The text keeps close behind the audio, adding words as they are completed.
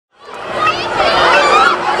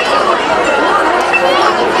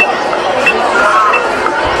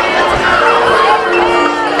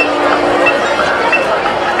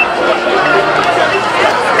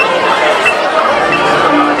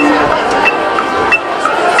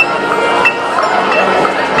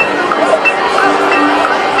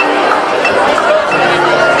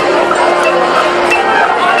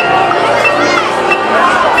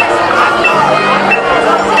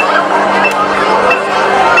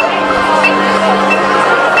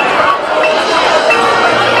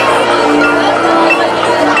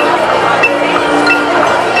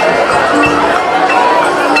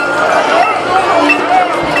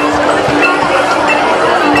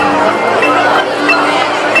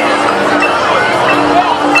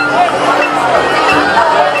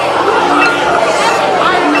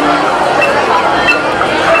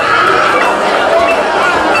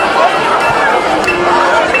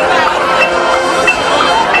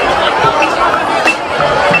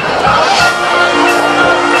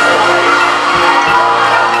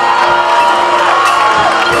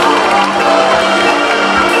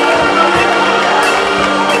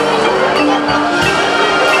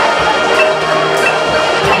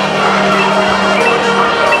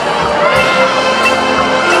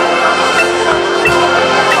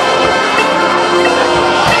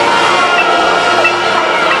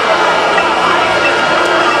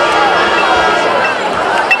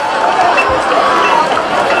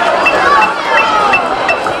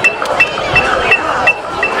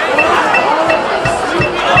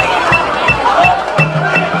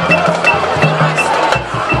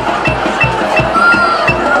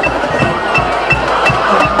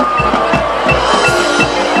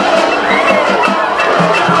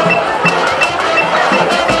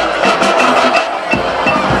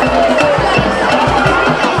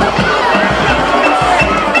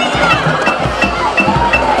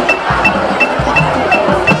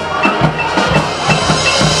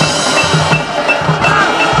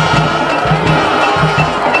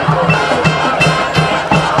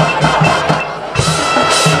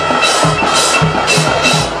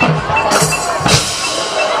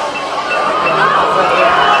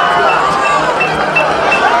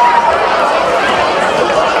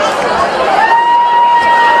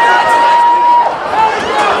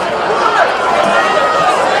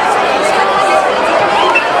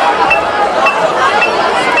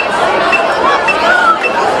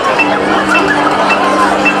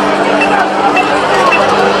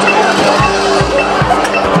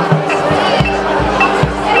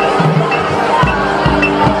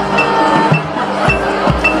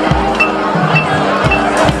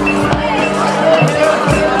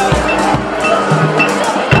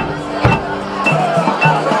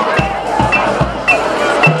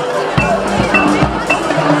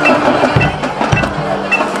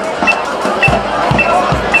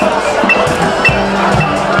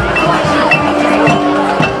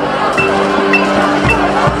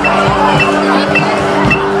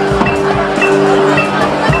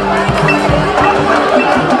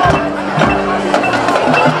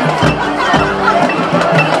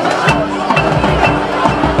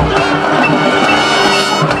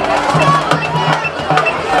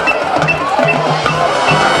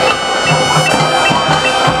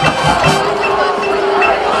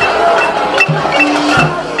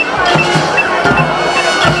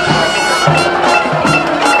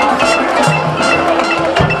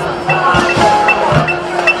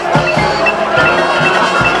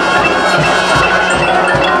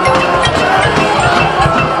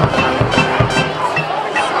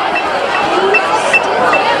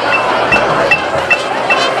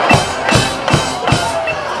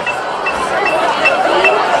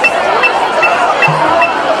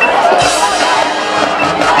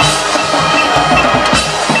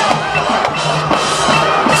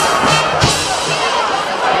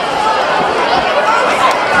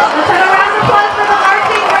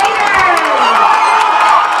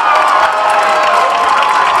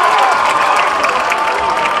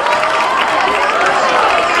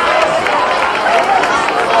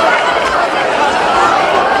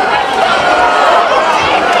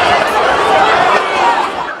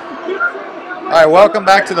right, welcome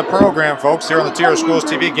back to the program, folks, here on the TRS Schools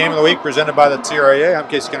TV Game of the Week presented by the TRE. I'm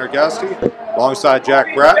Casey Skinner-Gowski alongside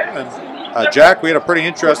Jack Bratton. And Jack, we had a pretty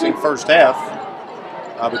interesting first half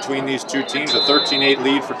between these two teams, a 13-8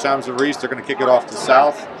 lead for Townsend Reese. They're going to kick it off to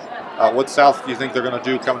South. What South do you think they're going to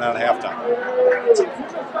do coming out of halftime?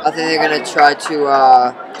 I think they're going to try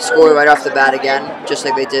to score right off the bat again, just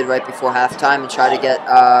like they did right before halftime, and try to get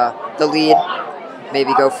the lead.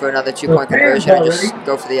 Maybe go for another two-point conversion and just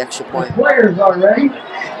go for the extra point. We'll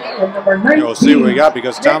see what we got,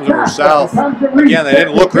 because Townsend were South. Again, they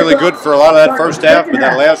didn't look really good for a lot of that first half, but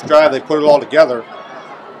that last drive, they put it all together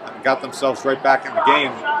and got themselves right back in the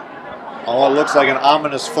game on what looks like an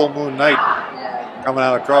ominous full moon night coming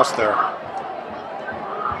out across there.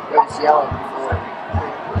 It's yellow.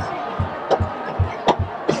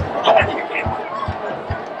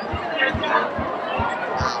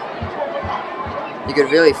 You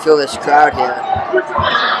could really feel this crowd here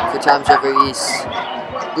for Townsend East.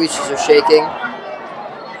 Bleachers are shaking.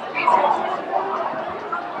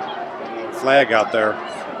 Flag out there.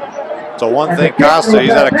 So one thing, Costa,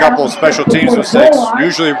 he's had a couple of special teams mistakes,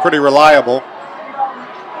 usually pretty reliable.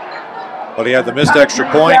 But he had the missed extra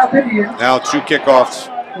point. Now two kickoffs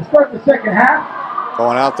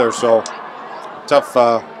going out there, so tough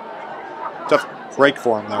break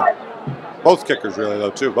for him there. Both kickers really,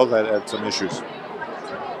 though, too. Both had some issues.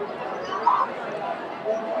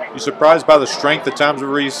 You surprised by the strength of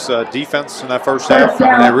Townsend Reese defense in that first half?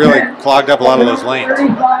 I mean, they really clogged up a lot of those lanes.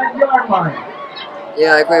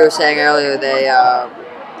 Yeah, like we were saying earlier, they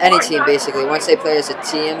any team basically, once they play as a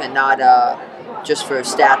team and not just for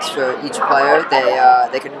stats for each player,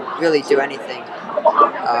 they can really do anything.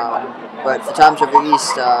 But for Townsend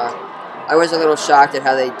East, I was a little shocked at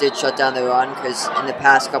how they did shut down the run, because in the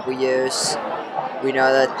past couple years, we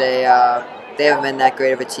know that they haven't been that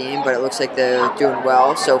great of a team, but it looks like they're doing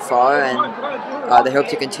well so far, and they hope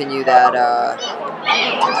to continue that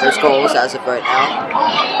those goals as of right now.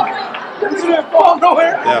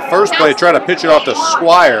 Yeah, first play, tried to pitch it off to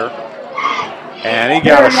Squire, and he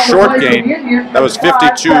got a short gain. That was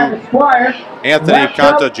 52, Anthony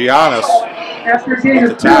Contagianis with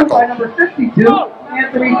the tackle.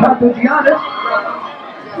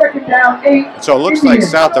 So it looks like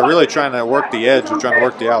South are really trying to work the edge, or trying to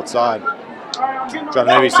work the outside. Trying to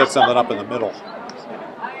maybe set something up in the middle.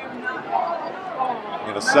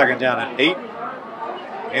 And a second down and 8.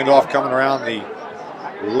 Handoff coming around the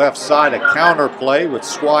left side, a counter play with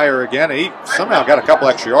Squire again. He somehow got a couple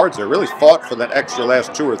extra yards there. Really fought for that extra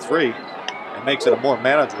last 2 or 3. And makes it a more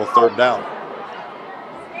manageable third down.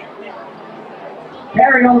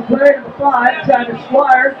 Carry on the play to the 5, side to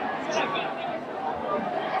Squire.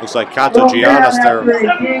 Looks like Contagianis there,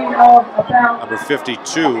 number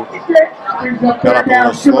 52. Got up a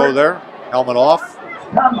little slow there. Helmet off.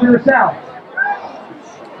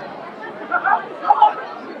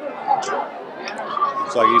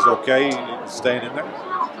 Looks like he's okay, he's staying in there.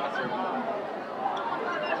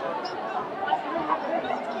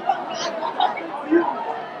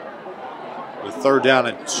 The third down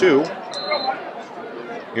and 2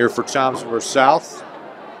 here for Townsend South.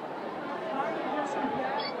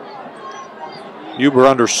 Huber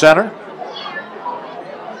under center.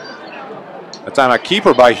 That time a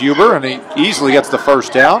keeper by Huber, and he easily gets the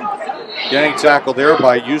first down. Getting tackled there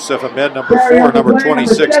by Yusuf Ahmed, number 4, number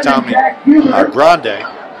 26, Tommy Grande. Yeah,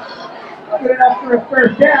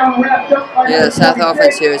 the South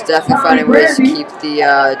offense here is definitely finding ways to keep the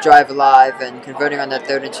drive alive, and converting on that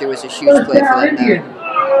 3rd and 2 was a huge play for them there.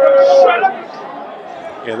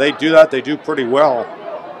 Yeah, they do that. They do pretty well.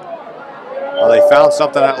 They found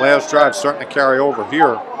something that last drive starting to carry over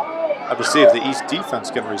here. Have to see if the East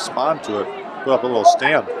defense can respond to it. Put up a little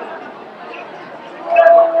stand.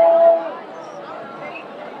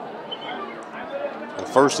 The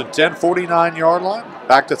 1st and 10, 49-yard line.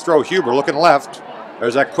 Back to throw. Huber looking left.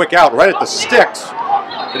 There's that quick out right at the sticks.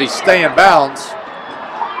 Did he stay in bounds?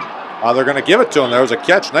 They're going to give it to him. There was a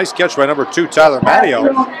catch. Nice catch by number 2, Tyler Matteo.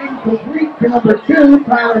 Now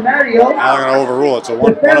they're going to overrule it. So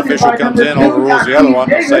one official comes in, overrules the other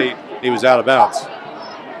one, and say he was out of bounds.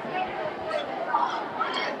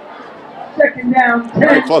 Second down, 10.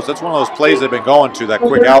 Very close. That's one of those plays they've been going to, that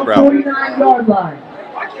quick out route. 49-yard line.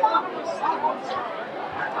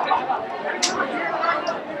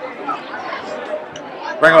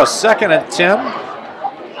 Bring up a 2nd and 10.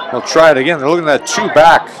 They'll try it again. They're looking at that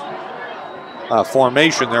 2-back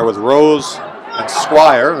formation there with Rose and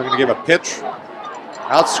Squire. They're going to give a pitch.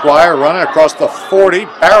 Out Squire, running across the 40,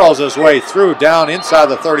 barrels his way through, down inside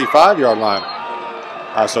the 35-yard line.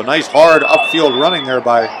 So nice hard upfield running there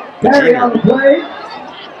by the junior.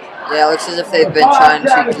 Yeah, it looks as if they've been trying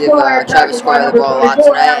to give Travis Squire the ball a lot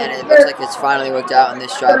tonight, and it looks like it's finally worked out in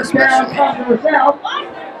this drive especially.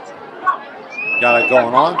 Got it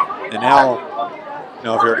going on. And now, you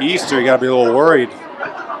know, if you're Easter, you got to be a little worried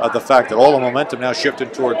about the fact that all the momentum now shifting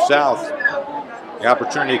towards South. The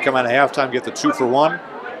opportunity to come out of halftime, get the 2-for-1,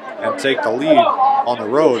 and take the lead on the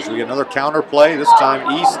road. So we get another counter play. This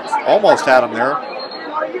time East almost had him there.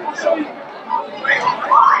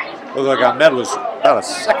 Looked like Ahmed was about a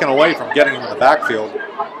second away from getting him in the backfield.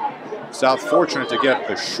 South fortunate to get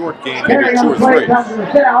a short gain, maybe 2 or 3. At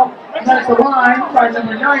the line by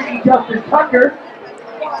number 90, Justin Tucker.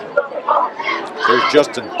 There's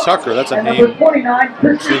Justin Tucker. That's a And name. number 29,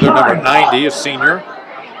 Christian Either number Pines. 90, a senior.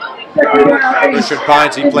 Second down, Christian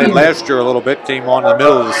Pines, he played last year a little bit, came on in the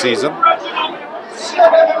middle of the season.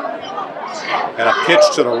 And a pitch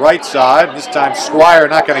to the right side. This time Squire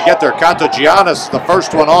not going to get there. Cantogiannis, the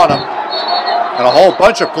first one on him. And a whole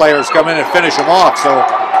bunch of players come in and finish him off. So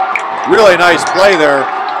really nice play there.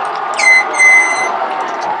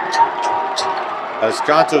 As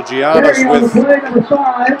Cantogiannis with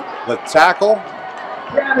the tackle.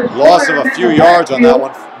 Loss of a few yards on that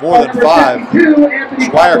one, more than 5.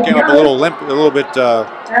 Squire came up a little limp, a little bit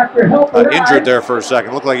injured there for a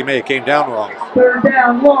second. Looked like he may have came down wrong. Third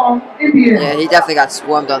down, long, Indian. Yeah, he definitely got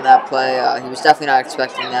swarmed on that play. He was definitely not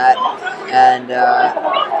expecting that. And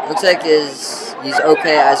looks like he's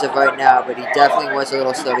okay as of right now, but he definitely was a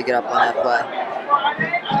little slow to get up on that play.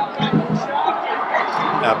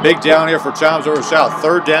 Now big down here for Toms over South.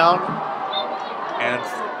 Third down and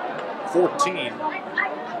 14.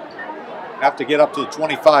 Have to get up to the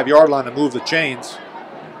 25-yard line to move the chains.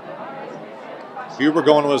 Huber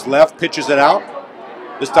going to his left, pitches it out.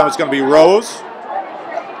 This time it's going to be Rose.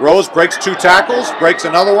 Rose breaks 2 tackles, breaks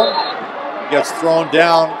another one. Gets thrown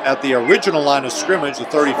down at the original line of scrimmage, the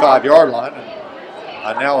 35-yard line.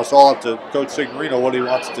 And now it's all up to Coach Signorino what he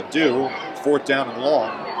wants to do. 4th down and long.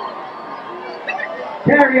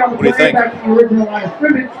 What do you think? Back to the original line of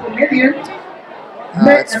scrimmage from Indian.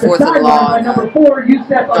 It's 4th and long. Number 4, Youssef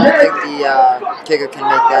Don't Ahmed. think the kicker can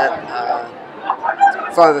make that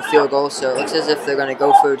far of a field goal, so it looks as if they're going to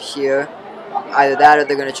go for it here. Either that or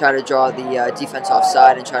they're going to try to draw the defense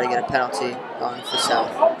offside and try to get a penalty going for South.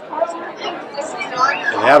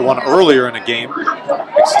 They had one earlier in the game.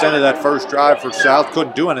 Extended that first drive for South.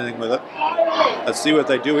 Couldn't do anything with it. Let's see what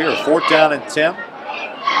they do here. 4th down and 10.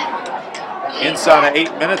 Inside of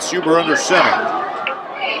 8 minutes, Huber under center.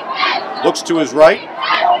 Looks to his right,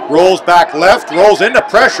 rolls back left, rolls into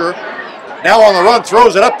pressure. Now on the run,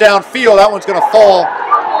 throws it up downfield. That one's going to fall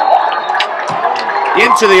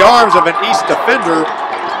into the arms of an East defender.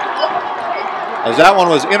 As that one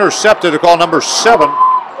was intercepted to call number 7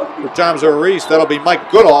 for Toms over East. That'll be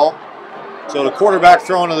Mike Goodall. So the quarterback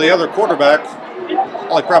throwing to the other quarterback.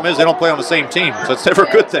 Only problem is they don't play on the same team, so it's never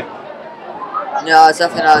a good thing. No, it's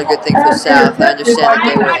definitely not a good thing for South. I understand that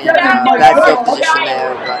they were in bad field position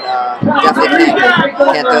there, but definitely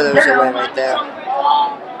can't throw those away right there.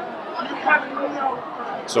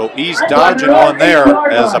 So East dodging one there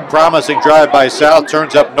as a promising drive by South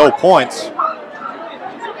turns up no points.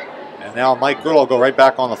 And now Mike Goodall will go right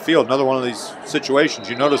back on the field. Another one of these situations.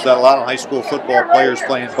 You notice that a lot of high school football players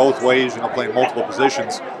playing both ways, playing multiple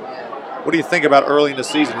positions. What do you think about early in the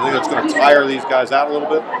season? You think it's going to tire these guys out a little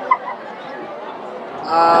bit?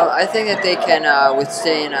 I think that they can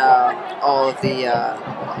withstand all the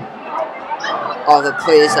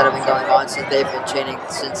plays that have been going on since they've been training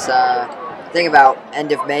since I think about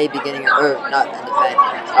end of May, beginning of, or not end of May,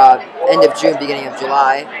 end of June, beginning of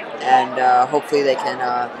July, and hopefully they can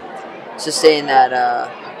sustain that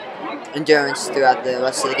endurance throughout the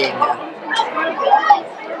rest of the game here.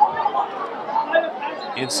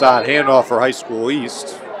 Inside handoff for High School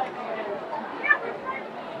East.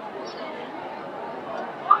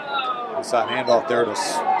 Inside handoff there to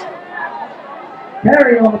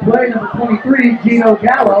Carry on the play, number 23, Gino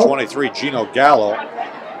Gallo. number 23, Gino Gallo.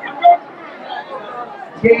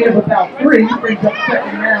 Gain of about 3, brings up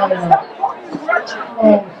 2nd down and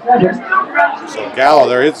 7. So Gallo,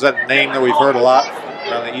 there is that name that we've heard a lot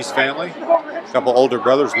around the East family. A couple older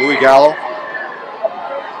brothers, Louis Gallo.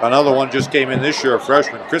 Another one just came in this year, a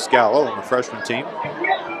freshman, Chris Gallo, on the freshman team.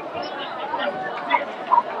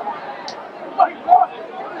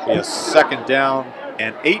 Be a 2nd down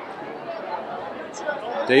and 8.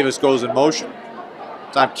 Davis goes in motion.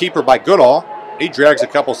 Time keeper by Goodall. He drags a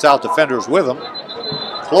couple South defenders with him.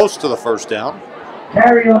 Close to the 1st down.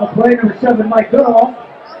 Carry on the play, number 7, Mike Goodall.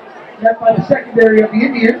 Met by the secondary of the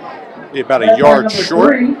Indians. Be about a yard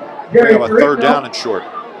short. We have a 3rd down and short.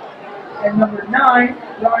 and number 9,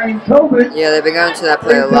 Ryan Tobin. Yeah, they've been going to that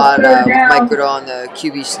play a lot with Mike Goodall on the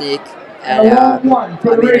QB sneak. And I mean,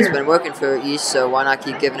 it's been working for East, so why not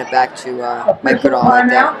keep giving it back to Mike Goodall right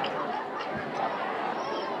there.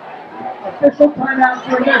 Official timeout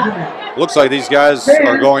for measurement. Looks like these guys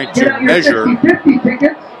are going to measure. 50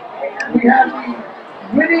 tickets. We have the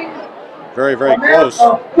winning very, very close.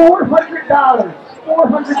 Of $400.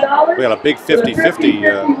 $400. We got a big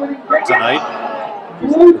 50-50 tonight.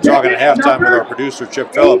 We're talking at halftime with our producer,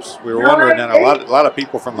 Chip Phillips. We were wondering, and a lot of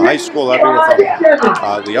people from the high school, a lot of people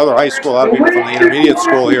from the other high school, a lot of people from the intermediate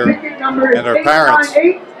school here, and their parents.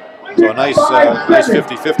 So a nice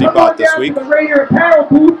 50-50 bot this week. The Raider apparel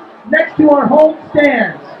booth next to our home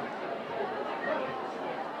stands.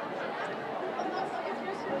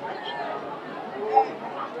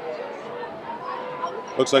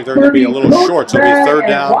 Looks like they're going to be a little short, so it'll be third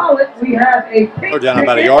down. Third down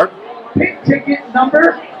about a yard. Pink ticket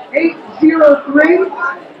number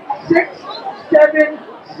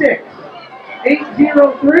 803-676.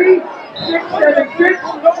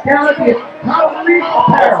 803-676. Down at the TRE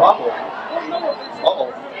apparel.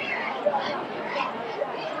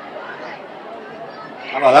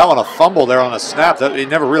 How about that one? A fumble there on a snap. That he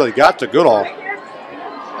never really got to Goodall.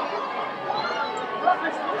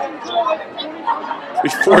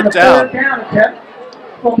 It's fourth down.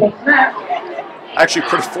 Fumble snap. Actually,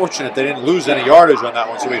 pretty fortunate they didn't lose any yardage on that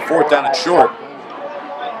one, so we fourth down and short.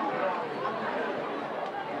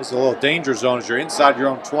 This is a little danger zone as you're inside your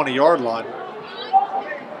own 20-yard line.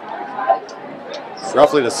 It's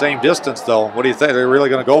roughly the same distance, though. What do you think? Are they really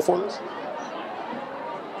going to go for this?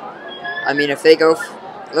 I mean, if they go,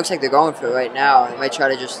 it looks like they're going for it right now. They might try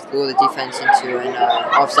to just lure the defense into an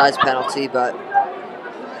offsides penalty, but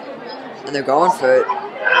and they're going for it.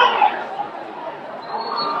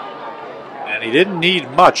 And he didn't need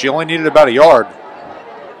much. He only needed about a yard.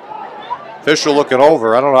 Official looking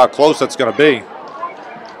over. I don't know how close that's going to be.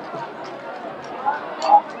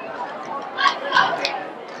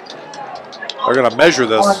 They're going to measure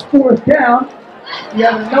this. On fourth down, you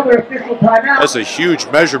have another official timeout. That's a huge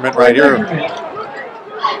measurement right here.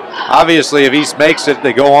 Obviously, if East makes it,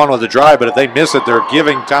 they go on with the drive, but if they miss it, they're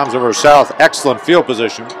giving Toms River South excellent field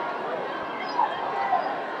position.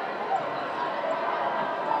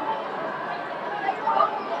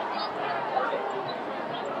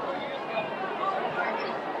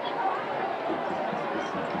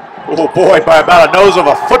 Oh boy, by about a nose of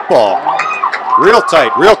a football. Real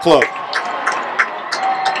tight, real close.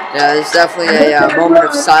 Yeah, there's definitely a moment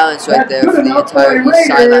of silence right there for the entire East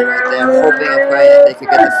sideline right there, hoping and praying that they could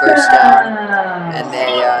get the first down. And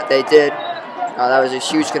they did. That was a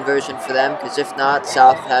huge conversion for them, because if not,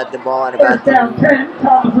 South had the ball at about the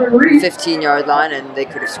 15-yard line, and they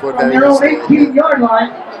could have scored very easily. 18-yard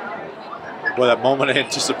line. Boy, that moment of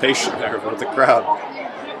anticipation there with the crowd.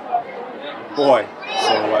 Boy,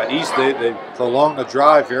 so East, they prolonged the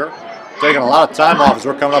drive here. Taking a lot of time off as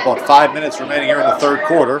we're coming up on 5 minutes remaining here in the third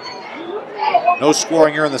quarter. No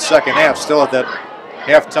scoring here in the second half. Still at that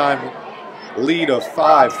halftime lead of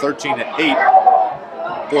 5,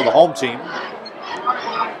 13-8 for the home team.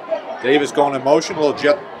 Davis going in motion, a little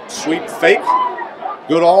jet sweep fake.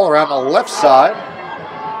 Goodall around the left side.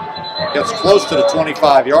 Gets close to the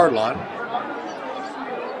 25-yard line.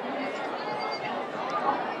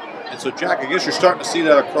 And so, Jack, I guess you're starting to see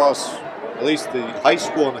that across at least the high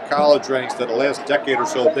school and the college ranks, that the last decade or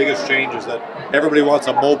so, the biggest change is that everybody wants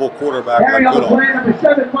a mobile quarterback like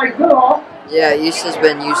Goodall. Yeah, East has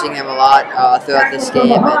been using him a lot throughout this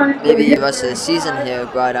game and maybe the rest of the season here,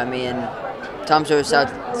 but I mean, Toms River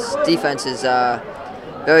South's defense is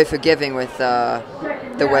very forgiving with the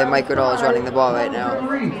way Mike Goodall is running the ball right now.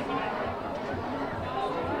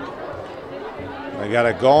 They got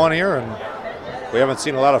it going here, and we haven't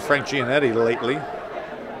seen a lot of Frank Giannetti lately.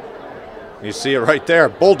 You see it right there.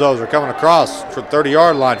 Bulldozer coming across for the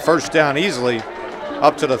 30-yard line. First down easily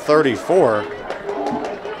up to the 34.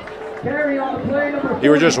 You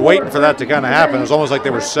were just waiting for that to kind of happen. It was almost like they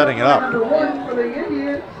were setting it up.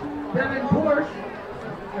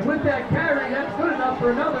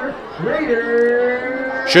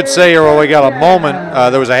 Should say here, well, we got a moment.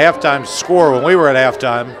 There was a halftime score when we were at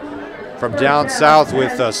halftime from down south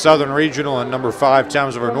with Southern Regional and number 5,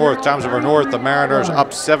 Toms River North. Toms River North, the Mariners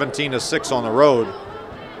up 17-6 on the road.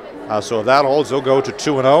 So if that holds, they'll go to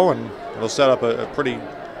 2-0, and it'll set up a pretty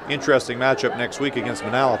interesting matchup next week against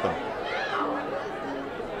Manalapan.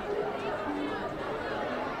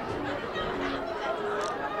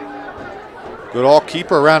 Goodall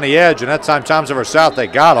keeper around the edge, and that time Toms River South, they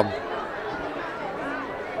got him.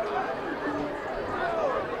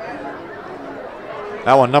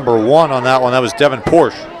 That one, number 1 on that one, that was Devin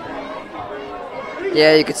Porsche.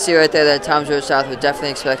 Yeah, you could see right there that Toms River South were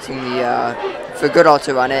definitely expecting for Goodall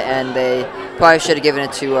to run it, and they probably should have given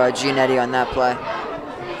it to Giannetti on that play.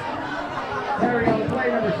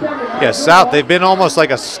 Yeah, South, they've been almost like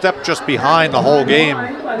a step just behind the whole game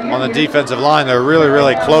on the defensive line. They're really,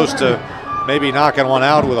 really close to maybe knocking one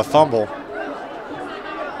out with a fumble.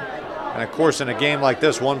 And of course, in a game like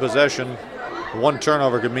this, one possession, one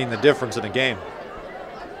turnover could mean the difference in a game.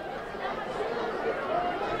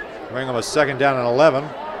 Bring them a 2nd down and 11.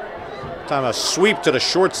 Time a sweep to the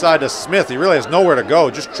short side to Smith. He really has nowhere to go,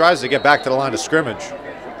 just tries to get back to the line of scrimmage.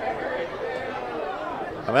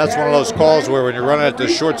 I mean, that's one of those calls where when you're running at the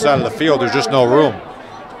short side of the field, there's just no room.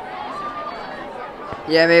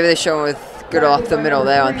 Yeah, maybe they show him with good off the middle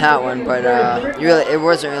there on that one, but it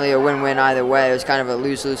wasn't really a win-win either way. It was kind of a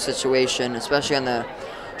lose-lose situation, especially on the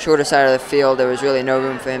shorter side of the field. There was really no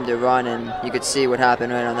room for him to run, and you could see what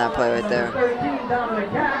happened right on that play right there.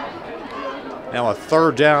 Now a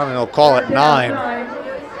 3rd down, and they'll call it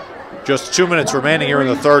 9. Just 2 minutes remaining here in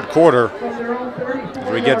the 3rd quarter as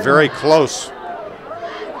we get very close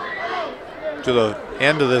to the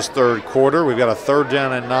end of this 3rd quarter. We've got a 3rd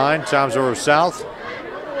down and 9. Toms River South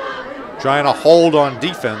trying to hold on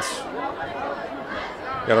defense.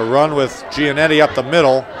 Got a run with Giannetti up the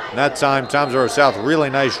middle. And that time, Toms River South, really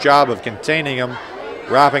nice job of containing him,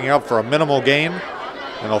 wrapping up for a minimal gain,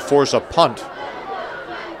 and they'll force a punt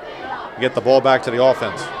to get the ball back to the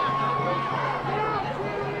offense.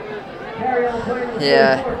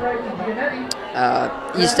 Yeah,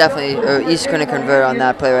 East couldn't convert on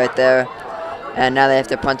that play right there, and now they have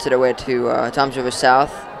to punt it away to Toms River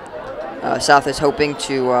South. South is hoping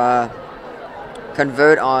to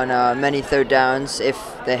convert on many 3rd downs if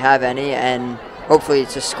they have any, and hopefully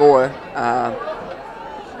to score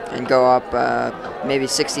and go up maybe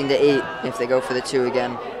 16-8 if they go for the 2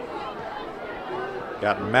 again.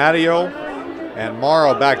 Got Matteo and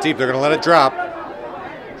Morrow back deep. They're going to let it drop.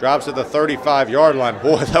 Drops at the 35-yard line.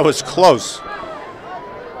 Boy, that was close.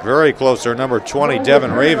 Very close there. Number 20, Devin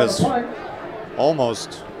Ravis.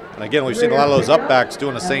 Almost. And again, we've seen a lot of those up backs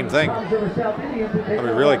doing the same thing. Got to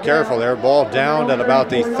be really careful there. Ball down at about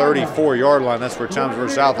the 34-yard line. That's where Toms River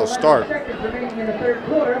South will start.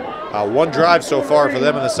 One drive so far for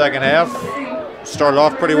them in the 2nd half. Started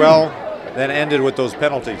off pretty well, then ended with those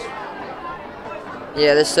penalties.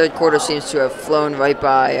 Yeah, this 3rd quarter seems to have flown right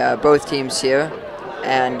by both teams here.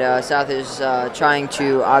 And South is trying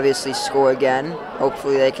to obviously score again.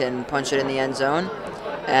 Hopefully they can punch it in the end zone.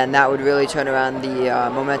 And that would really turn around the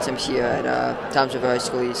momentum here at Toms River High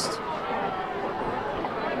School East.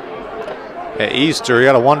 At Easter, you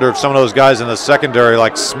got to wonder if some of those guys in the secondary,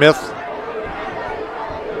 like Smith,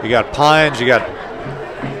 you got Pines, you got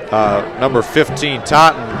number 15,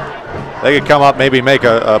 Totten, they could come up, maybe make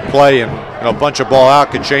a play and bunch a ball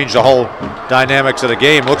out, could change the whole dynamics of the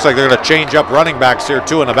game. Looks like they're going to change up running backs here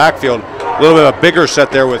too in the backfield. A little bit of a bigger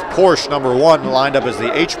set there with Porsche, number 1, lined up as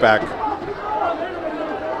the H-back.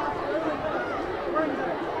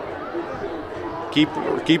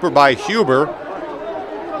 Keeper by Huber,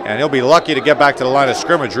 and he'll be lucky to get back to the line of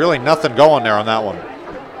scrimmage. Really nothing going there on that one.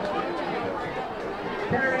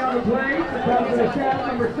 Carry on the play,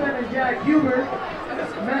 number 7, Jack Huber.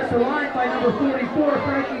 Master line by number 44,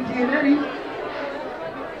 Frankie Giannetti.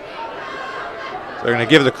 They're going to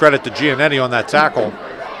give the credit to Giannetti on that tackle.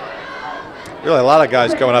 Really a lot of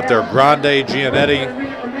guys coming up there. Grande, Giannetti.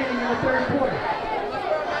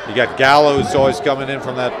 You got Gallows always coming in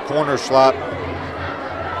from that corner slot.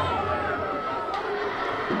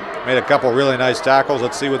 Made a couple really nice tackles.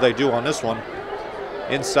 Let's see what they do on this one.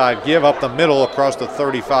 Inside give up the middle across the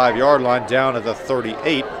 35-yard line down at the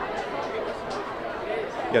 38.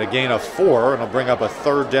 Get a gain of 4, and it'll bring up a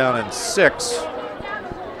 3rd down and 6,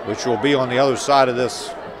 which will be on the other side of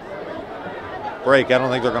this break. I don't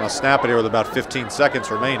think they're going to snap it here with about 15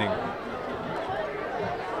 seconds remaining.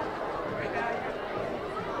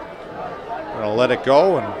 We're going to let it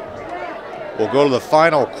go, and we'll go to the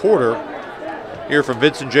final quarter here from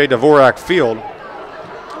Vincent J. Dvorak Field.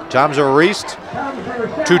 Toms River East,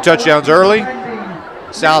 2 touchdowns early.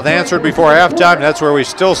 South answered before halftime. That's where we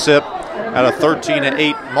still sit at a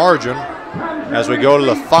 13-8 margin as we go to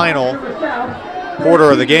the final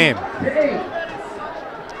quarter of the game.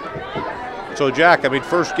 So, Jack, I mean,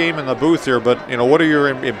 first game in the booth here, but, what are your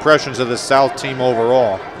impressions of this South team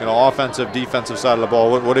overall? Offensive, defensive side of the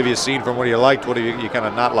ball. What have you seen from what you liked? What have you kind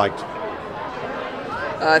of not liked?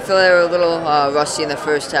 I feel they were a little rusty in the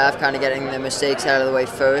first half, kind of getting the mistakes out of the way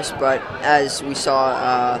first. But as we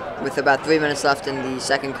saw, with about 3 minutes left in the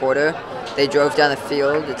 2nd quarter, they drove down the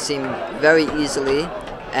field. It seemed very easily,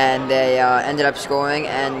 and they ended up scoring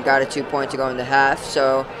and got a 2-point to go into half.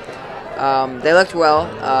 So They looked well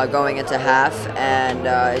going into half, and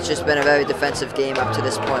it's just been a very defensive game up to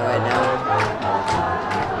this point right now.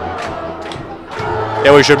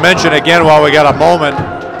 Yeah, we should mention again while we got a moment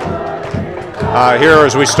here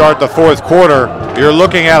as we start the fourth quarter, you're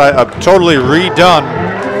looking at a totally redone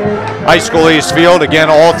High School East field. Again,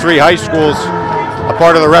 all three high schools, a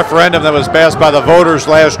part of the referendum that was passed by the voters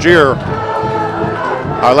last year,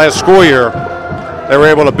 last school year. They were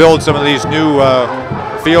able to build some of these new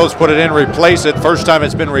fields, put it in, replace it. First time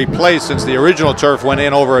it's been replaced since the original turf went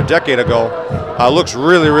in over a decade ago. Looks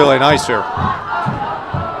really, really nice here.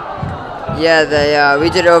 Yeah, they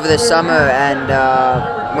redid it over the summer, and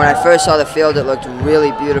when I first saw the field, it looked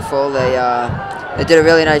really beautiful. They did a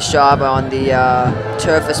really nice job on the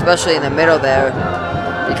turf, especially in the middle there,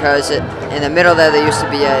 because in the middle there used to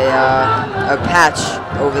be a patch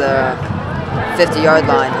over the 50-yard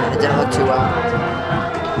line, and it didn't look too well.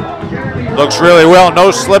 Looks really well. No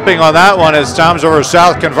slipping on that one as Toms River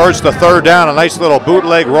South converts the third down. A nice little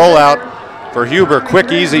bootleg rollout for Huber.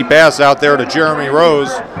 Quick, easy pass out there to Jeremy Rose.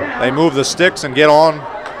 They move the sticks and get on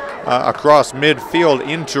across midfield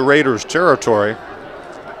into Raiders territory.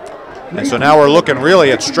 And so now we're looking really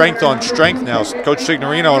at strength on strength now. Coach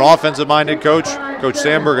Signorino, an offensive-minded coach. Coach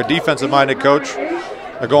Sandberg, a defensive-minded coach.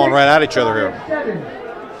 They're going right at each other here.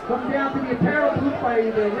 Come down to the apparel booth by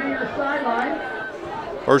the Raiders sideline.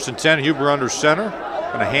 1st and 10, Huber under center.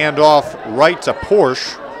 Going to hand off right to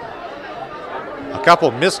Porsche. A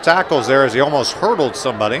couple missed tackles there as he almost hurdled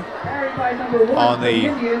somebody on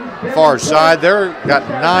the far side there. Got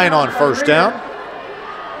 9 on first down.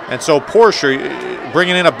 And so Porsche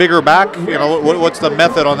bringing in a bigger back. You know, what's the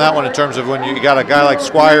method on that one in terms of when you got a guy like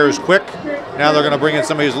Squires quick? Now they're going to bring in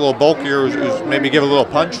somebody who's a little bulkier, who's maybe give a little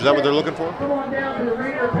punch. Is that what they're looking for?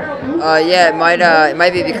 Yeah, it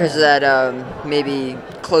might be because of that maybe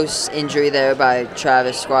close injury there by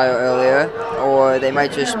Travis Squire earlier, or they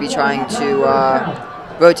might just be trying to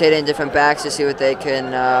rotate in different backs to see what they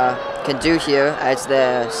can do here as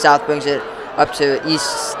the South brings it up to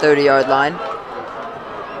East's 30-yard line.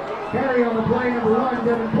 Carry on the play, number 1,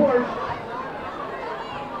 Devin Porsche.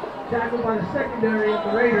 Tackled by the secondary of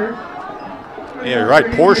the Raiders. Yeah, you're right,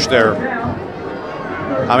 Porsche there.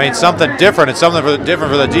 I mean, something different. It's something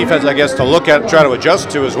different for the defense, I guess, to look at and try to adjust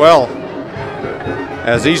to as well.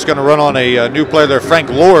 As he's going to run on a new player there, Frank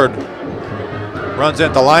Lord. Runs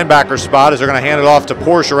into the linebacker spot as they're going to hand it off to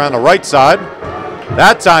Porsche around the right side.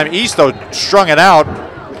 That time, East, though, strung it out,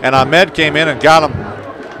 and Ahmed came in and got him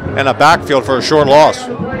in the backfield for a short loss.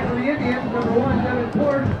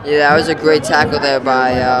 Yeah, that was a great tackle there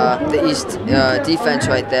by the East defense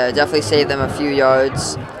right there. Definitely saved them a few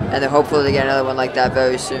yards, and they're hopeful to get another one like that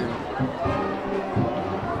very soon.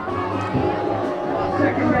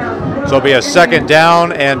 So it'll be a 2nd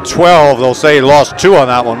down and 12. They'll say he lost 2 on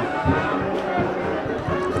that one.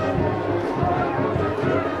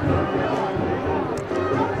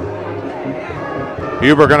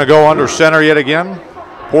 Huber going to go under center yet again.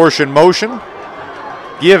 Porsche in motion.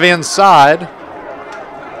 Give inside.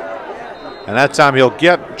 And that time he'll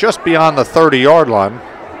get just beyond the 30-yard line.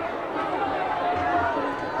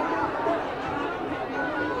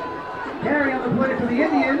 Carry on the play for the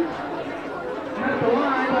Indians. At the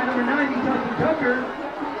line by number 90, Justin Tucker.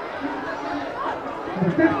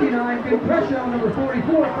 Number 59, good pressure on number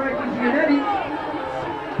 44, Frankie Giannetti.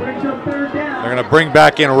 Brings up 3rd down. They're going to bring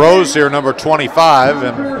back in Rose here, number 25.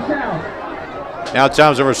 And now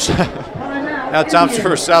Toms River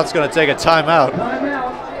South's going to take a timeout.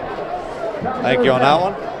 Thank you on that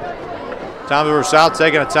one. Toms River South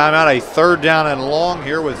taking a timeout, a 3rd down and long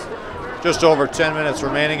here with just over 10 minutes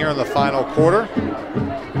remaining here in the final quarter.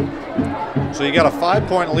 So you got a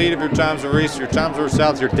 5-point lead if you're Toms River East, your Toms River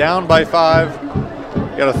South, you're down by 5.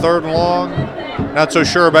 You got a 3rd and long. Not so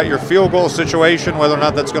sure about your field goal situation, whether or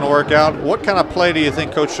not that's going to work out. What kind of play do you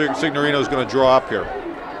think Coach Signorino is going to draw up here?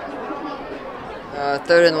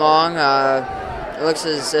 3rd and long. It looks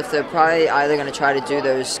as if they're probably either going to try to do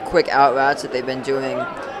those quick out routes that they've been doing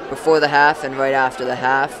before the half and right after the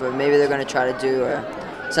half, or maybe they're going to try to do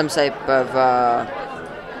some type of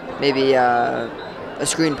maybe a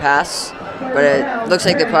screen pass. But it looks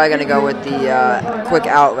like they're probably going to go with the quick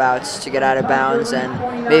out routes to get out of bounds and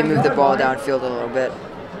maybe move the ball downfield a little bit.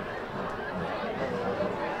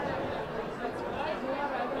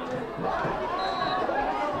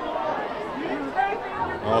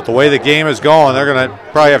 Well, with the way the game is going, they're going to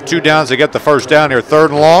probably have 2 downs to get the 1st down here. 3rd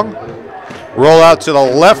and long. Roll out to the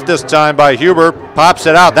left this time by Huber. Pops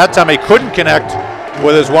it out. That time he couldn't connect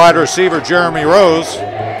with his wide receiver, Jeremy Rose.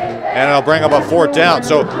 And it'll bring up a 4th down.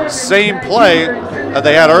 So same play that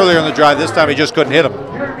they had earlier in the drive. This time he just couldn't hit him.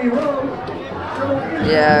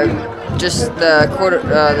 Yeah, just the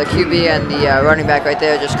QB and the running back right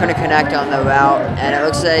there just couldn't connect on the route, and it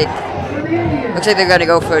looks like they're going to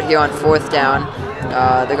go for it here on 4th down.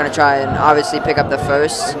 They're going to try and obviously pick up the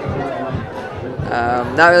first.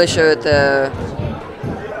 Not really sure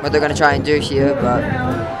what they're going to try and do here, but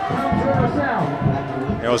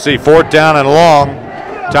you'll see 4th down and long.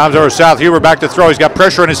 Toms River South. Huber back to throw. He's got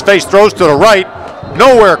pressure in his face. Throws to the right,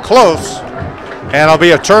 nowhere close, and it'll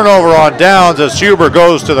be a turnover on downs as Huber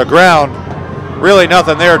goes to the ground. Really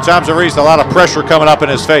nothing there. Toms River East, a lot of pressure coming up in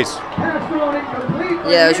his face.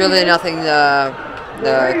 Yeah, there's really nothing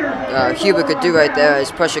Huber could do right there.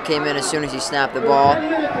 His pressure came in as soon as he snapped the ball.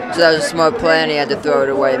 So that was a smart play, and he had to throw it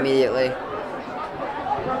away immediately.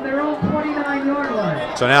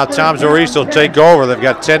 So now Toms River East will take over. They've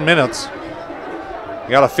got 10 minutes. I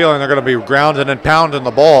got a feeling they're going to be grounding and pounding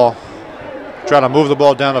the ball, trying to move the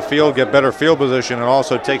ball down the field, get better field position, and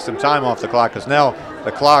also take some time off the clock, because now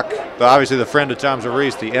the clock, obviously the friend of Toms River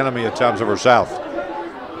East, the enemy of Toms River South.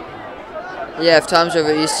 Yeah, if Toms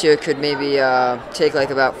River East here could maybe take like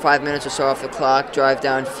about 5 minutes or so off the clock, drive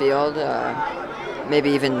downfield, maybe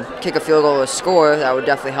even kick a field goal or score, that would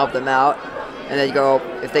definitely help them out. And they'd go,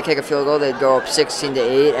 if they kick a field goal, they'd go up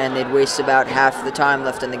 16-8, and they'd waste about half the time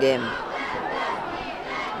left in the game.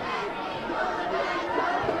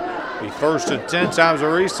 The 1st and 10, Toms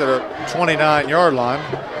River East at a 29-yard line.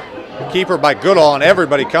 Keeper by Goodall, and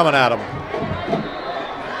everybody coming at him.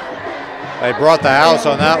 They brought the house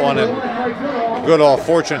on that one, and Goodall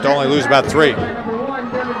fortunate to only lose about 3.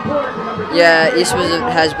 Yeah, East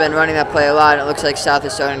has been running that play a lot, and it looks like South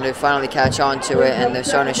is starting to finally catch on to it, and they're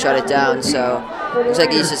starting to shut it down. So it looks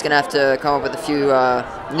like East is going to have to come up with a few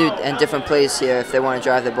new and different plays here if they want to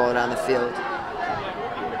drive the ball down the field.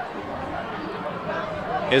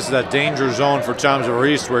 Is that danger zone for Toms River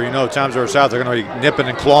East, where you know Toms River South, they're going to be nipping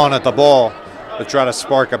and clawing at the ball to try to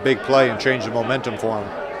spark a big play and change the momentum for them.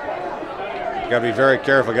 You got to be very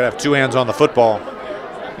careful. You got to have 2 hands on the football.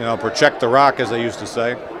 You know, protect the rock, as they used to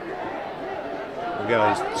say. We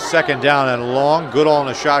got a 2nd down and long. Goodall in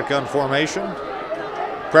a shotgun formation.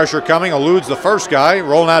 Pressure coming, eludes the first guy,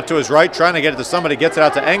 rolling out to his right, trying to get it to somebody, gets it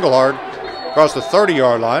out to Engelhard across the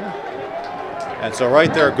 30-yard line. And so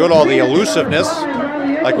right there, Goodall, the elusiveness,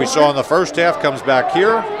 like we saw in the first half, comes back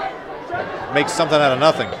here, makes something out of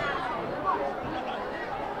nothing.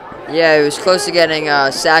 Yeah, he was close to getting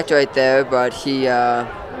sacked right there, but he's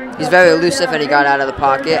very elusive, and he got out of the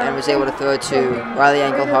pocket and was able to throw it to Riley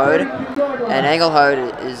Engelhard. And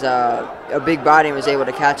Engelhard is a big body and was able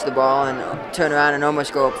to catch the ball and turn around and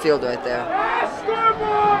almost go upfield right there.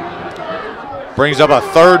 Brings up a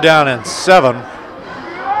 3rd down and 7.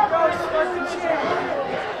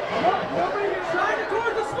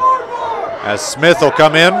 As Smith will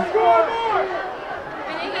come in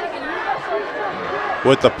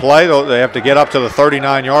with the play. They have to get up to the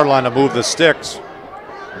 39-yard line to move the sticks.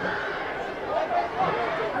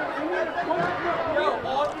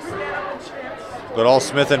 Goodall,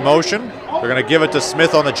 Smith in motion. They're going to give it to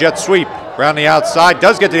Smith on the jet sweep. Around the outside,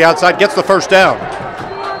 does get to the outside, gets the 1st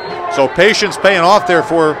down. So patience paying off there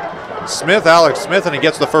for Smith, Alex Smith, and he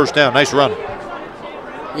gets the 1st down. Nice run.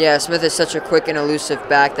 Yeah, Smith is such a quick and elusive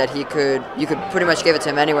back that you could pretty much give it to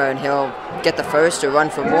him anywhere and he'll get the first or run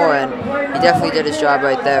for more, and he definitely did his job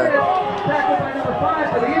right there.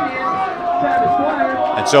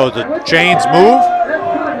 And so the chains move,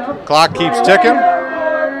 clock keeps ticking.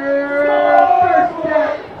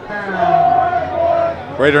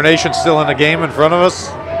 Raider Nation still in the game in front of us.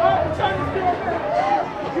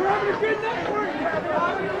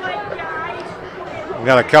 We've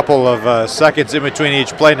got a couple of seconds in between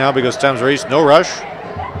each play now because Toms River East, no rush.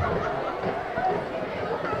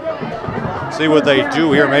 See what they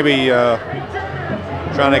do here. Maybe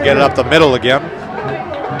trying to get it up the middle again.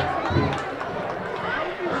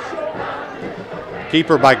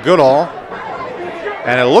 Keeper by Goodall.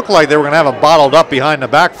 And it looked like they were going to have him bottled up behind the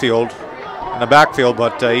backfield,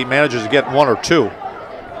 but he manages to get 1 or 2.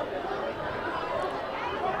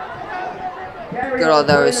 Goodall,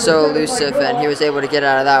 though, is so elusive, and he was able to get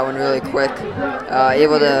out of that one really quick.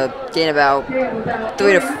 Able to gain about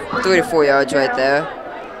 3 to 4 yards right there,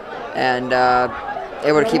 and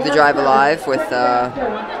able to keep the drive alive with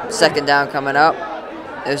 2nd down coming up.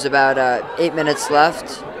 There's about 8 minutes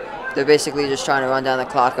left. They're basically just trying to run down the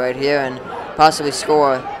clock right here and possibly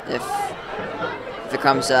score if it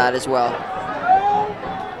comes to that as well.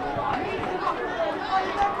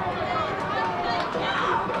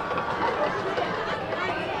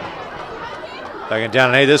 Second down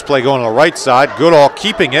and 8. This play going to the right side. Goodall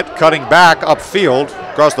keeping it, cutting back upfield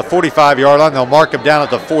across the 45-yard line. They'll mark him down at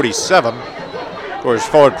the 47, where his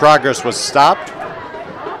forward progress was stopped.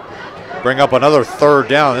 bring up another third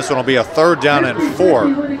down. This one will be a 3rd down and 4.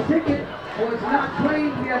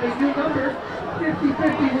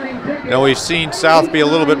 Now we've seen South be a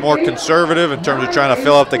little bit more conservative in terms of trying to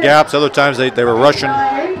fill up the gaps. Other times they were rushing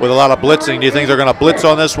with a lot of blitzing. Do you think they're going to blitz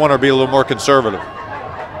on this one or be a little more conservative?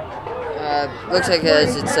 Looks like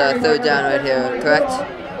it's a 3rd down right here, correct?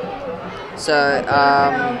 So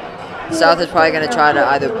South is probably going to try to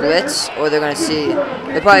either blitz or they're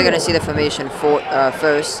probably going to see the formation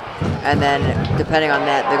first, and then depending on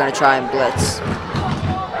that, they're going to try and blitz.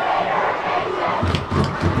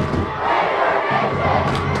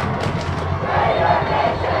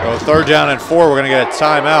 So 3rd down and 4, we're going to get a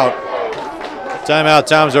timeout. Timeout,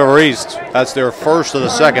 Toms Over East. That's their first of the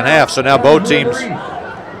second half. So now both teams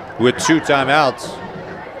with 2 timeouts,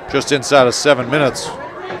 just inside of 7 minutes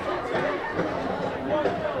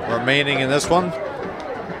remaining in this one.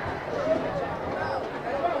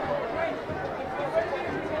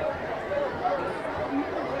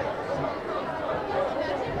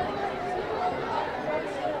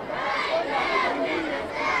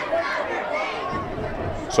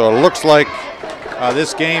 So it looks like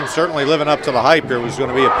this game certainly living up to the hype here. Was going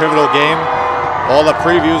to be a pivotal game. All the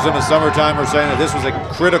previews in the summertime are saying that this was a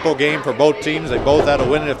critical game for both teams. They both had to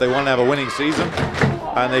win it if they want to have a winning season.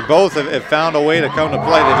 And they both have found a way to come to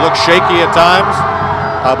play. They've looked shaky at times,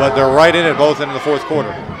 but they're right in it both into the 4th quarter.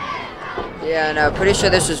 Yeah, and I'm pretty sure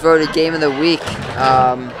this was voted Game of the Week.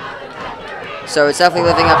 So it's definitely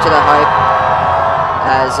living up to the hype,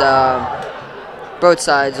 as both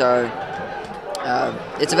sides are.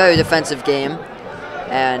 It's a very defensive game,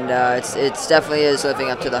 and it's definitely is living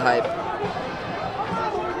up to the hype.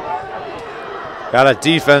 Got a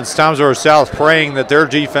defense, Toms Over South praying that their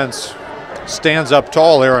defense stands up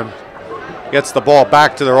tall there and gets the ball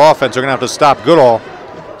back to their offense. They're going to have to stop Goodall.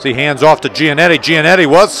 See, hands off to Giannetti. Giannetti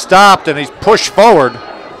was stopped, and he's pushed forward.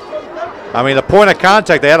 I mean, the point of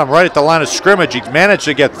contact, they had him right at the line of scrimmage. He managed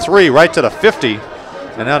to get 3 right to the 50.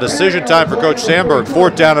 And now decision time for Coach Sandberg,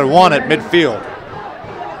 4th down and 1 at midfield.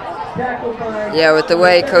 Yeah, with the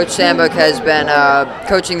way Coach Sandberg has been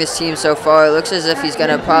coaching this team so far, it looks as if he's going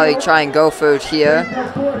to probably try and go for it here.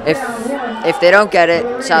 If they don't get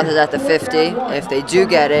it, South is at the 50. If they do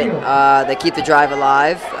get it, they keep the drive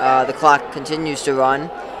alive. The clock continues to run,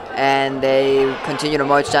 and they continue to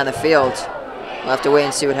march down the field. We'll have to wait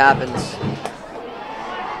and see what happens.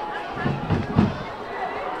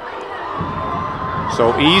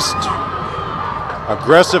 So East,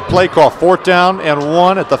 aggressive play call, 4th down and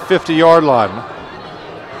 1 at the 50-yard line.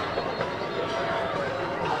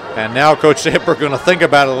 And now Coach Sandberg going to think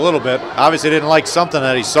about it a little bit. Obviously didn't like something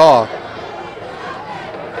that he saw.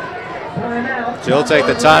 So he'll take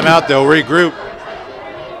the timeout, they'll regroup.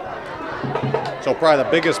 So probably the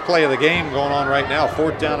biggest play of the game going on right now,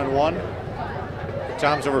 4th down and 1.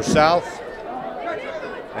 Toms Over South.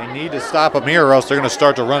 They need to stop them here or else they're going to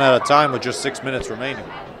start to run out of time with just 6 minutes remaining.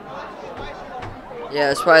 Yeah,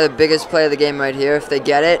 it's probably the biggest play of the game right here. If they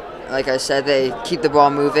get it, like I said, they keep the ball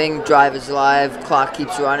moving, drive is live, clock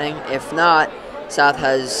keeps running. If not, South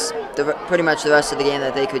has pretty much the rest of the game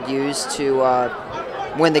that they could use to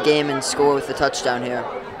win the game and score with the touchdown here.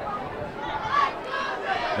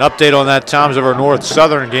 An update on that Toms Over North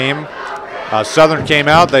Southern game. Southern came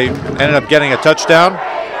out, they ended up getting a touchdown.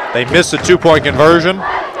 They missed a 2-point conversion.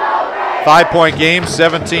 5-point game,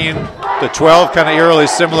 17-12, kind of eerily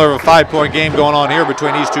similar of a 5-point game going on here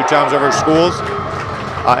between these two Toms Over schools.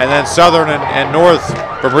 And then Southern and North,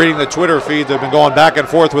 from reading the Twitter feed, they've been going back and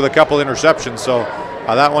forth with a couple interceptions. So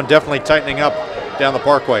that one definitely tightening up down the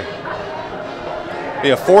Parkway.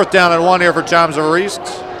 Be a 4th down and 1 here for Toms Over East.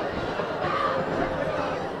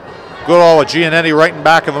 Goodall with Giannetti right in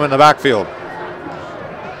back of him in the backfield.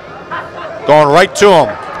 Going right to him,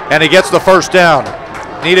 and he gets the 1st down.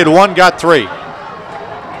 Needed 1, got 3.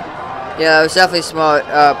 Yeah, it was definitely a smart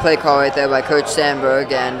play call right there by Coach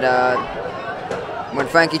Sandberg, and when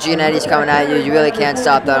Frankie Giannetti's coming at you, you really can't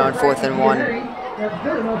stop that on 4th and 1.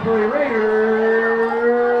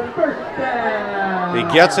 He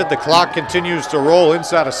gets it, the clock continues to roll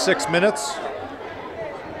inside of 6 minutes.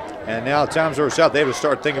 And now Toms Over South, they have to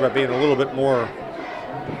start thinking about being a little bit more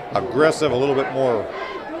aggressive, a little bit more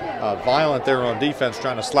violent there on defense,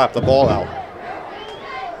 trying to slap the ball out.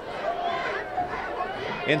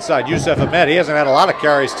 Inside Yusef Ahmed, he hasn't had a lot of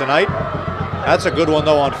carries tonight. That's a good one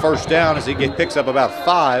though on 1st down as he picks up about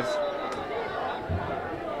 5.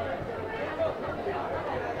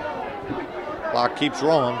 Clock keeps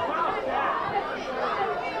rolling.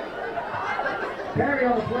 You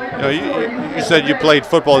know, you said you played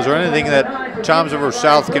football. Is there anything that Toms Over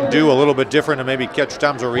South can do a little bit different to maybe catch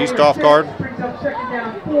Toms Over East off guard?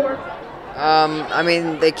 I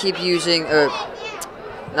mean, they keep using, or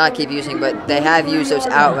not keep using, but they have used those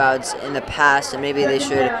out routes in the past, and maybe they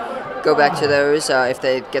should go back to those if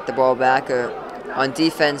they get the ball back. Or on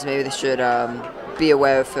defense, maybe they should be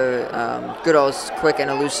aware for Goodall's quick and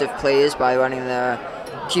elusive plays by running the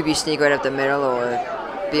QB sneak right up the middle, or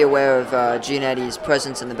be aware of Gianetti's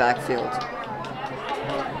presence in the backfield.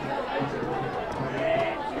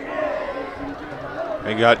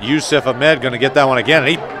 We got Yusuf Ahmed going to get that one again.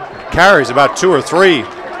 He carries about 2 or 3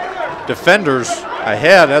 defenders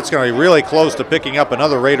ahead. That's going to be really close to picking up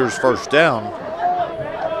another Raiders first down.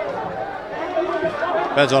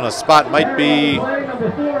 Depends on the spot. Might be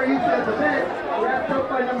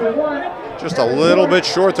just a little bit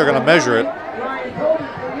short. They're going to measure it.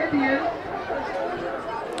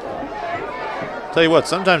 Tell you what,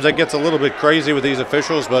 sometimes that gets a little bit crazy with these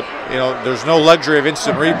officials, but you know, there's no luxury of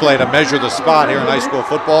instant replay to measure the spot here in high school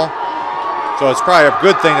football. So it's probably a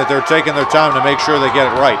good thing that they're taking their time to make sure they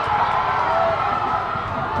get it right.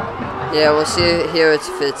 Yeah, we'll see here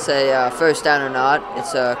if it's a first down or not.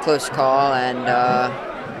 It's a close call, and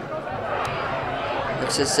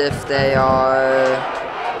looks as if they are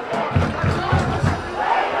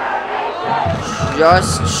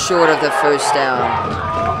just short of the first down.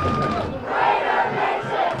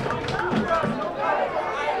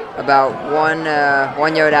 About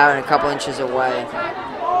 1 yard out and a couple inches away.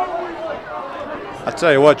 I'll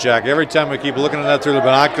tell you what, Jack, every time we keep looking at that through the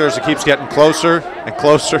binoculars, it keeps getting closer and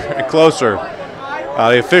closer and closer.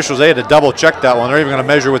 The officials, they had to double check that one. They're even going to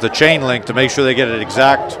measure with a chain link to make sure they get it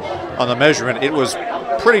exact on the measurement. It was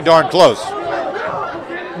pretty darn close.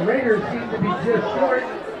 The Raiders seem to be just short.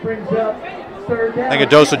 Brings up third down. Think a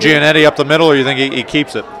dose of Gianetti up the middle, or you think he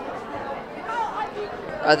keeps it?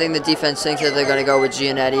 I think the defense thinks that they're going to go with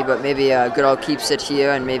Gianetti, but maybe Goodall keeps it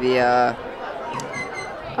here and maybe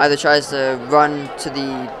either tries to run to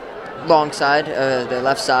the long side, the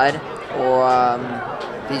left side, or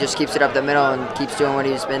he just keeps it up the middle and keeps doing what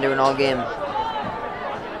he's been doing all game.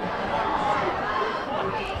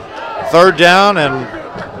 Third down and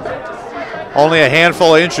only a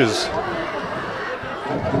handful of inches.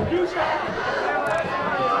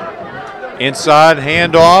 Inside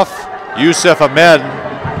handoff, Yusuf Ahmed.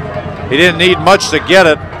 He didn't need much to get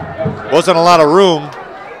it. Wasn't a lot of room,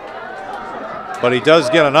 but he does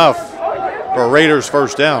get enough for a Raiders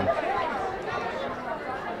first down.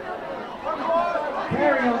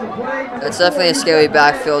 It's definitely a scary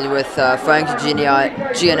backfield with Frank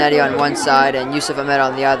Gianetti on one side and Yusuf Ahmed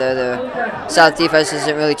on the other. The South defense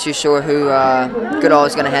isn't really too sure who Goodall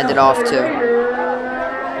is going to hand it off to.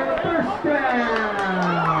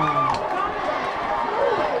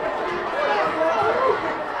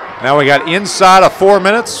 Now we got inside of 4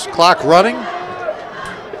 minutes, clock running.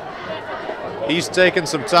 He's taking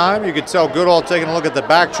some time. You could tell Goodall taking a look at the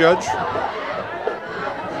back judge.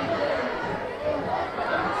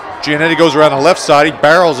 Gianetti goes around the left side. He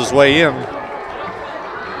barrels his way in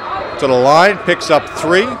to the line, picks up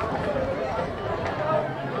 3.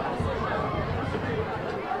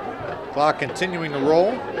 Clock continuing to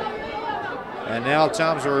roll. And now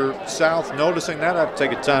Tomsor South noticing that. I have to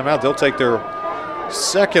take a timeout. They'll take their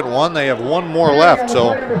second one. They have 1 more left.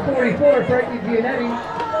 So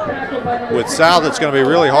with South, it's going to be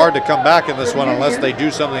really hard to come back in this one unless they do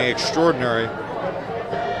something extraordinary.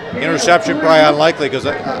 Interception probably unlikely, because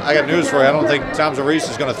I got news for you. I don't think Tomsor Reese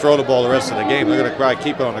is going to throw the ball the rest of the game. They're going to probably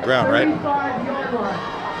keep it on the ground, right?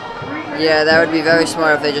 Yeah, that would be very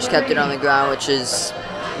smart if they just kept it on the ground, which is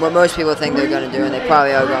what most people think they're going to do, and they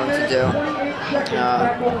probably are going to do.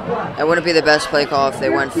 It wouldn't be the best play call if they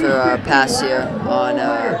went for a pass here on,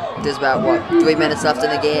 there's about, 3 minutes left in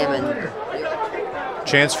the game. And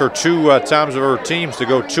chance for 2 Tomsor teams to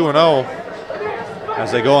go 2-0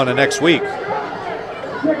 as they go on to next week.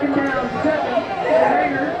 Second down, 7 for the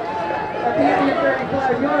Raiders at the Indian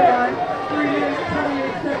 35-yard line. 3 minutes,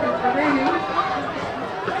 28 seconds remaining.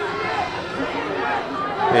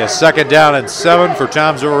 Yeah, second down and 7 for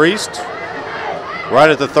Tomsor East. Right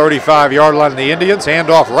at the 35-yard line of the Indians.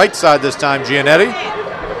 Handoff right side this time, Gianetti.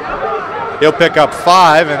 He'll pick up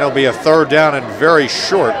 5, and it'll be a third down and very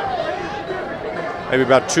short. Maybe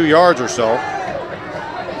about 2 yards or so.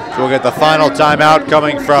 So we'll get the final timeout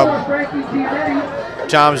coming from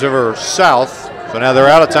Tomsor South. So now they're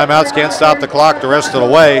out of timeouts, can't stop the clock the rest of the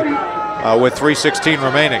way with 3:16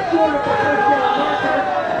 remaining.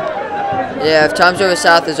 yeah, if Tomsor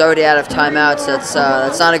South is already out of timeouts, that's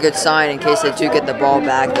not a good sign. In case they do get the ball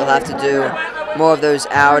back, they'll have to do more of those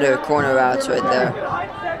out or corner routes right there.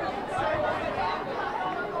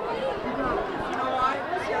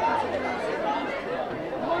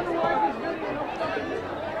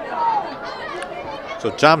 So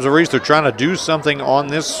Toms of East, they're trying to do something on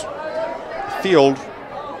this field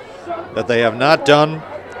that they have not done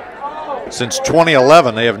since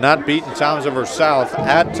 2011. They have not beaten Toms River South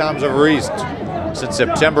at Toms River East since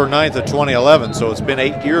September 9th of 2011. So it's been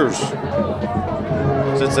 8 years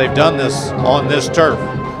since they've done this on this turf.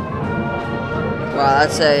 Wow,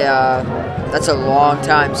 that's a long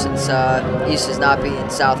time since East has not beaten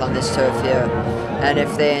South on this turf here. And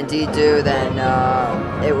if they indeed do, then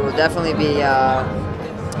it will definitely be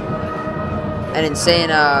an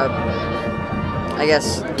insane, I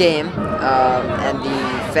guess, game. And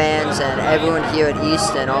the fans and everyone here at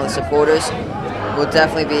East and all the supporters will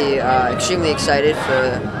definitely be extremely excited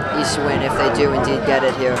for East to win if they do indeed get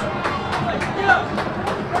it here.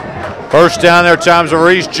 First down there, Toms of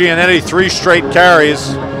East. Giannetti, 3 straight carries.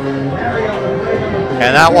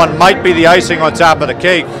 And that one might be the icing on top of the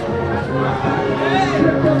cake.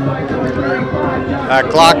 That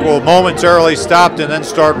clock will momentarily stop and then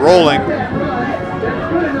start rolling.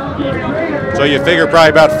 So you figure probably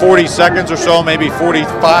about 40 seconds or so, maybe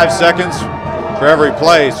 45 seconds for every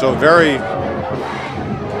play. So very,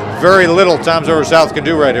 very little Toms River South can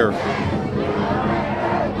do right here.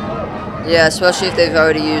 Yeah, especially if they've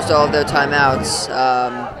already used all of their timeouts.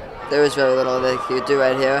 There is very little they could do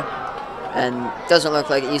right here. And it doesn't look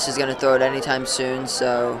like East is going to throw it anytime soon,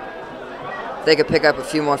 so if they could pick up a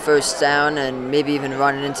few more first down and maybe even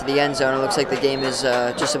run it into the end zone, it looks like the game is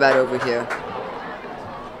just about over here.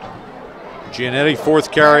 Giannetti, 4th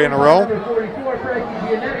carry in a row.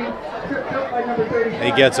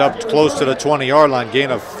 He gets up close to the 20-yard line,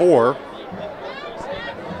 gain of 4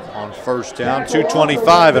 on first down,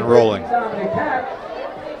 2:25 and rolling.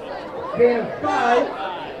 Gain of 5.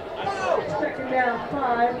 Second down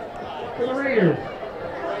 5 for the Raiders.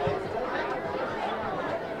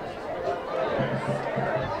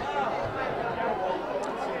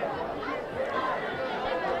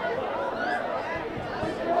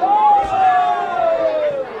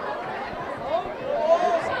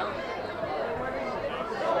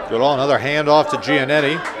 Goodall, another handoff to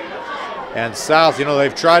Giannetti. And South, you know,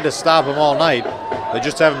 they've tried to stop him all night. They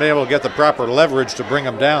just haven't been able to get the proper leverage to bring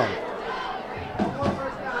him down.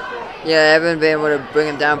 Yeah, they haven't been able to bring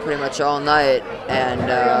him down pretty much all night. And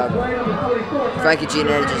Frankie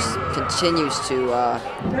Giannetti just continues to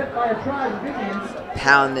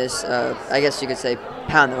pound this, I guess you could say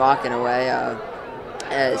pound the rock in a way,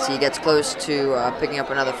 as he gets close to picking up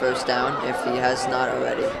another first down if he has not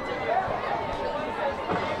already.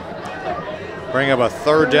 Bring up a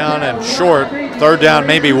 3rd down and short. 3rd down,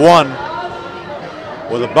 maybe 1,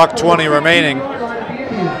 with $1:20 remaining.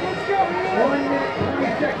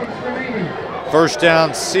 First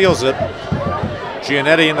down seals it.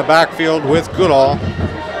 Giannetti in the backfield with Goodall.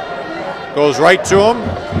 Goes right to him.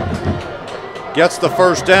 Gets the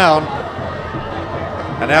first down.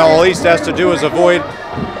 And now all East has to do is avoid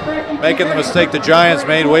making the mistake the Giants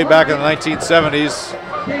made way back in the 1970s.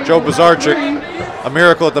 Joe Bizarchik. A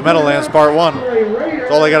Miracle at the Meadowlands, Part 1.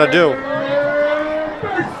 That's all they got to do.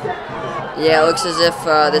 Yeah, it looks as if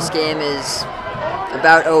this game is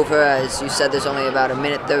about over. As you said, there's only about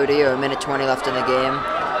 1:30 or 1:20 left in the game.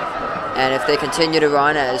 And if they continue to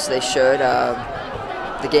run as they should,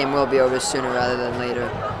 the game will be over sooner rather than later.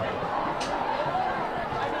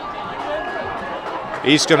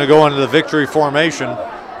 East going to go into the victory formation.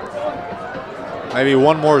 Maybe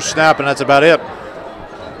one more snap and that's about it.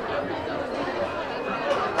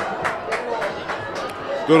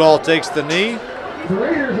 Goodall takes the knee.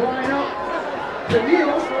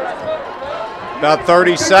 About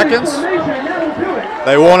 30 seconds.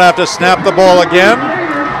 They won't have to snap the ball again.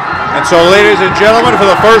 And so, ladies and gentlemen, for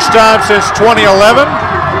the first time since 2011,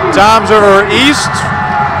 Toms River East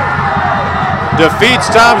defeats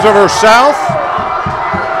Toms River South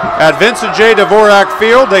at Vincent J. Dvorak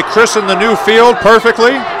Field. They christened the new field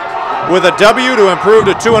perfectly with a W to improve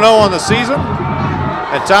to 2-0 on the season.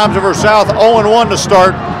 And Toms River South 0-1 to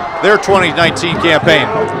start their 2019 campaign.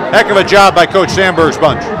 Heck of a job by Coach Sandberg's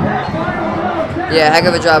bunch. Yeah, heck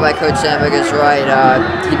of a job by Coach Sandberg is right.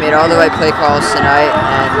 He made all the right play calls tonight,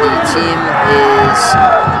 and the team is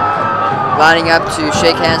lining up to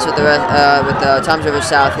shake hands with the Toms River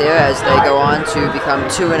South here as they go on to become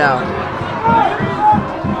 2-0.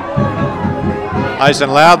 Nice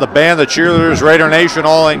and loud, the band, the cheerleaders, Raider Nation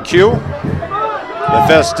all in cue. The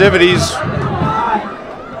festivities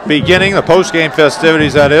beginning, the post-game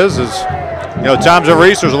festivities that is, you know, Toms River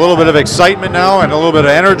East, there's a little bit of excitement now and a little bit of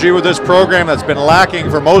energy with this program that's been lacking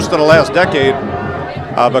for most of the last decade.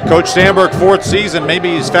 But Coach Sandberg, 4th season, maybe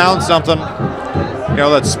he's found something, you know,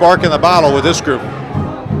 that's sparking the bottle with this group.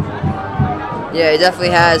 Yeah, he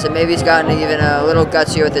definitely has, and maybe he's gotten even a little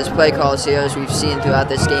gutsier with his play calls here, as we've seen throughout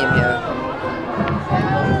this game here.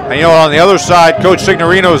 And you know, on the other side, Coach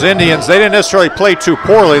Signorino's Indians, they didn't necessarily play too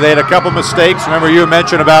poorly. They had a couple mistakes. Remember, you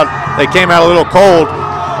mentioned about they came out a little cold,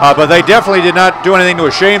 but they definitely did not do anything to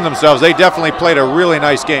shame themselves. They definitely played a really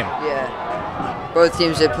nice game. Yeah, both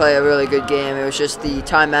teams did play a really good game. It was just the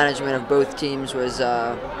time management of both teams was,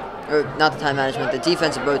 or not the time management, the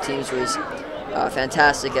defense of both teams was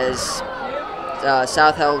fantastic, as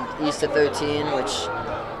South held East at 13, which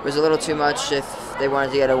was a little too much if they wanted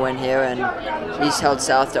to get a win here, and East held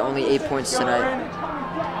South to only 8 points tonight.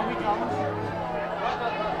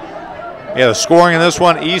 Yeah, the scoring in this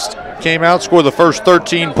one, East came out, scored the first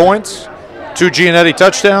 13 points, 2 Gianetti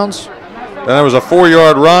touchdowns. Then there was a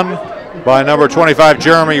 4-yard run by number 25,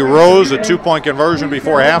 Jeremy Rose, a 2-point conversion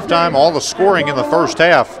before halftime. All the scoring in the first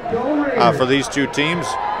half for these two teams.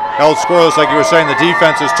 Held scoreless, like you were saying, the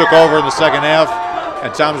defenses took over in the second half,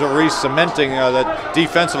 and Tom's Reese cementing that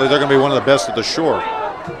defensively they're going to be one of the best at the shore.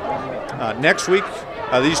 Next week,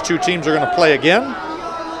 these two teams are going to play again.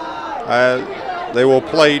 They will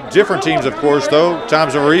play different teams, of course, though.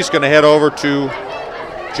 Tom's Reese going to head over to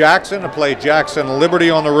Jackson to play Jackson Liberty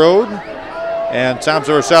on the road, and Tom's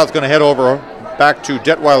South going to head over back to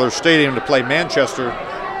Detweiler Stadium to play Manchester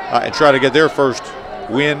and try to get their first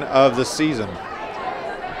win of the season.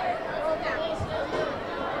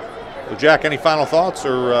 So, Jack, any final thoughts,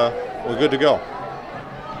 or we're good to go?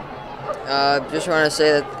 Just want to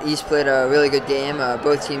say that East played a really good game.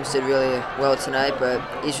 Both teams did really well tonight, but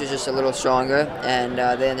East was just a little stronger, and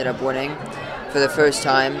they ended up winning for the first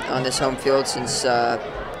time on this home field since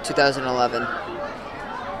 2011.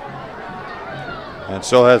 And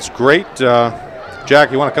so that's great.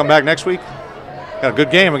 Jack, you want to come back next week? Got a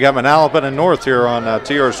good game. We got Manalapan and North here on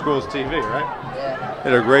TRS Schools TV, right? Yeah.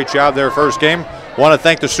 Did a great job there first game. Want to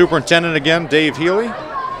thank the superintendent again, Dave Healy,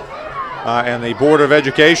 and the Board of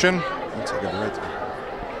Education.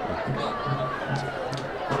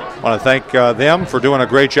 Want to thank them for doing a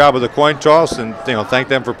great job of the coin toss, and thank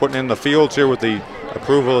them for putting in the fields here with the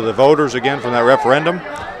approval of the voters again from that referendum.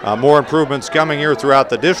 More improvements coming here throughout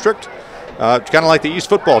the district. Kind of like the East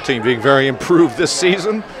football team being very improved this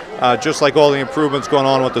season, just like all the improvements going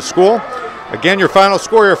on with the school. Again, your final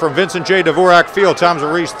score here from Vincent J. Dvorak Field, Toms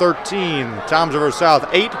of Reese 13, Toms of South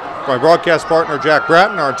 8. For my broadcast partner, Jack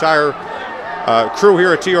Bratton, our entire crew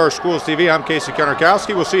here at TRS Schools TV, I'm Casey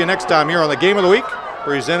Konorkowski. We'll see you next time here on the Game of the Week,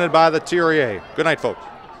 presented by the TRE. Good night, folks.